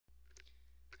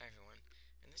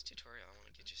this tutorial I want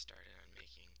to get you started on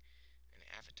making an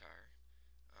avatar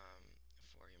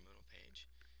for your Moodle page.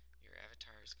 Your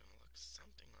avatar is going to look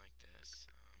something like this,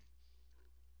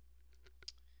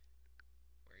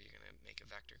 where you're going to make a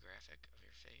vector graphic of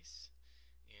your face,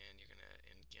 and you're going to,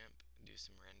 in GIMP, do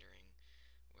some rendering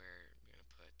where you're going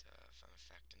to put a fun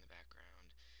effect in the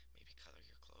background, maybe color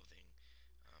your clothing,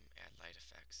 add light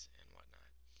effects and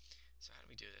whatnot. So how do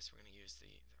we do this? We're going to use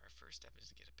our first step is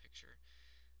to get a picture.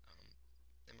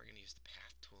 Then we're going to use the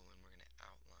path tool, and we're going to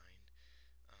outline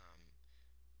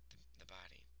the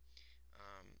body.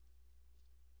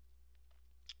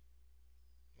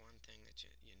 One thing that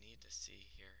you need to see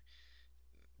here,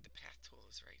 the path tool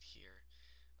is right here.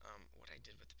 What I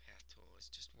did with the path tool is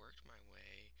just worked my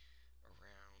way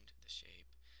around the shape.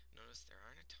 Notice there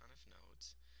aren't a ton of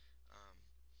nodes,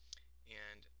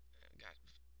 and got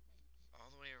all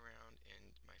the way around,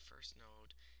 and my first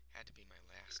node had to be my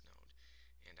last node,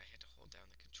 and I had to hold down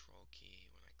the control key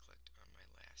when I clicked on my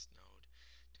last node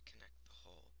to connect the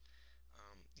whole.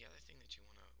 The other thing that you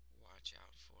want to watch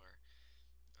out for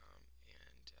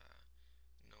and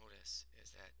notice is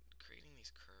that creating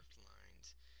these curved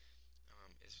lines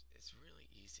is really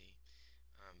easy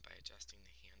by adjusting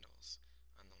the handles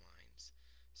on the lines.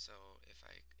 So if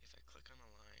I click on a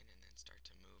line and then start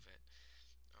to move it,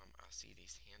 I'll see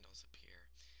these handles appear,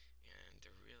 and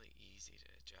they're really easy to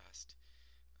adjust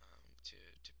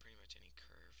to pretty much any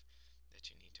curve that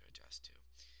you need to adjust to.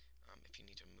 If you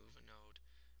need to move a node,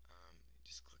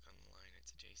 just click on the line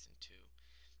it's adjacent to,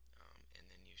 and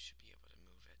then you should be able to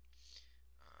move it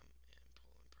and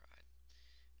pull and prod.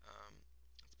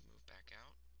 Let's move back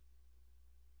out.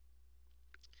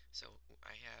 So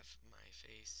I have my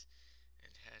face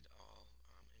and head all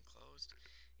enclosed,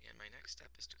 and my next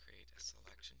step is to create a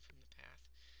selection from the path.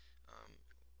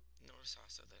 Notice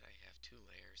also that I have two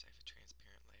layers. I have a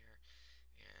transparent layer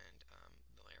and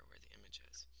the layer where the image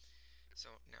is. So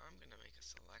now I'm going to make a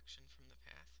selection from the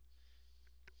path,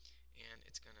 and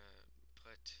it's going to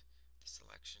put the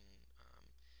selection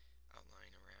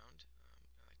outline around.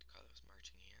 I like to call those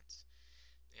marching ants.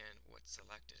 And what's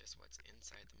selected is what's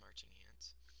inside the marching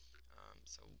ants.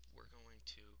 So we're going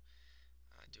to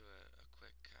do a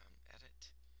quick edit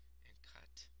and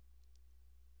cut.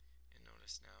 And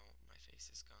notice now my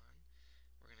face is gone.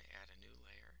 We're going to add a new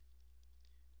layer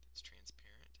that's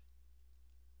transparent.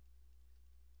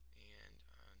 And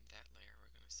on that layer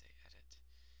we're going to say edit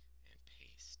and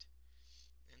paste.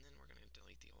 And then we're going to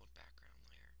delete the old background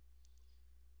layer.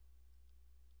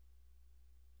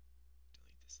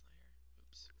 Delete this layer.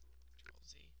 Oops. Control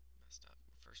Z. Messed up.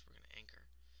 First we're going to anchor.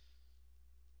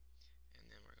 And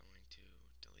then we're going to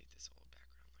delete this old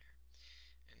background layer.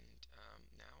 And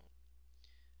now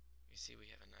you see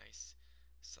we have a nice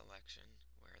selection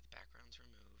where the background's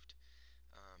removed,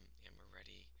 and we're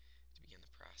ready to begin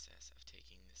the process of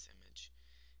taking this image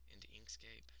into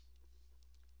InkScape,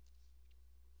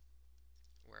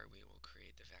 where we will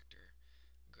create the vector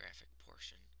graphic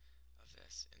portion of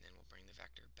this, and then we'll bring the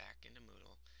vector back into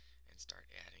Moodle and start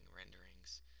adding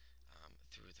renderings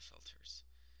through the filters.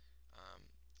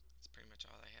 That's pretty much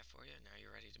all I have for you. Now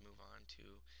you're ready to move on to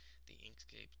the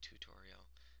InkScape tutorial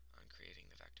on creating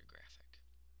the vector graphic.